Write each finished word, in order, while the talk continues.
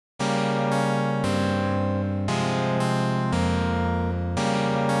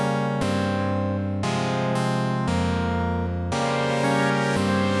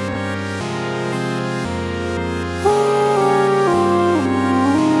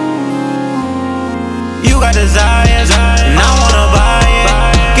You got desires, and I wanna buy it.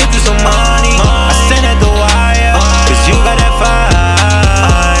 Get you some money, I send it the wire, cause you got that fire.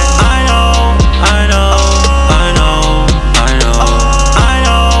 I know, I know, I know, I know, I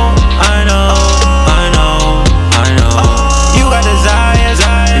know, I know, I know, I know. You got desires,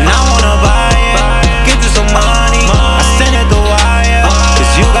 and I wanna buy it. Get you some money, I send it the wire,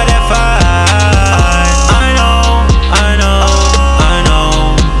 cause you got that fire.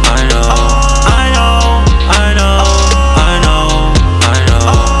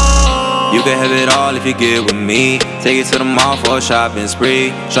 You can have it all if you get with me. Take it to the mall for a shopping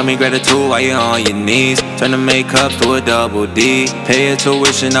spree. Show me gratitude while you're on your knees. Turn the makeup to a double D. Pay your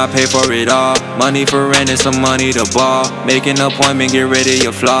tuition, I pay for it all. Money for rent and some money to ball. Make an appointment, get rid of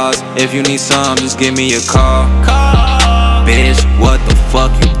your flaws. If you need some, just give me a call. Bitch, what the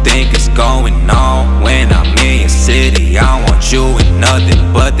fuck you think is going on? When I'm in your city, I want you with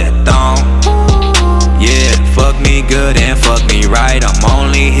nothing but that thong. Yeah, fuck me good and fuck me right. I'm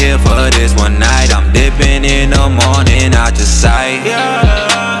only here for this one night. I'm dipping in the morning out your sight.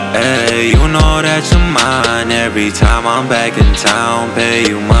 Hey, you know that you're mine. Every time I'm back in town, pay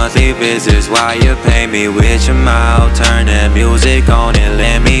you monthly visits while you pay me with your mouth. Turn that music on and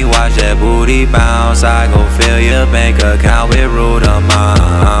let me watch that booty bounce. I go fill your bank account with rude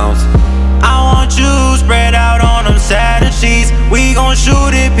amounts. I want you spread out on them satin sheets. We gon'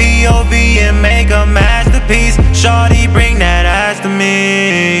 shoot it POV and make a masterpiece. Shawty, bring that ass to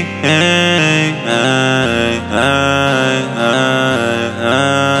me. Hey, hey, hey.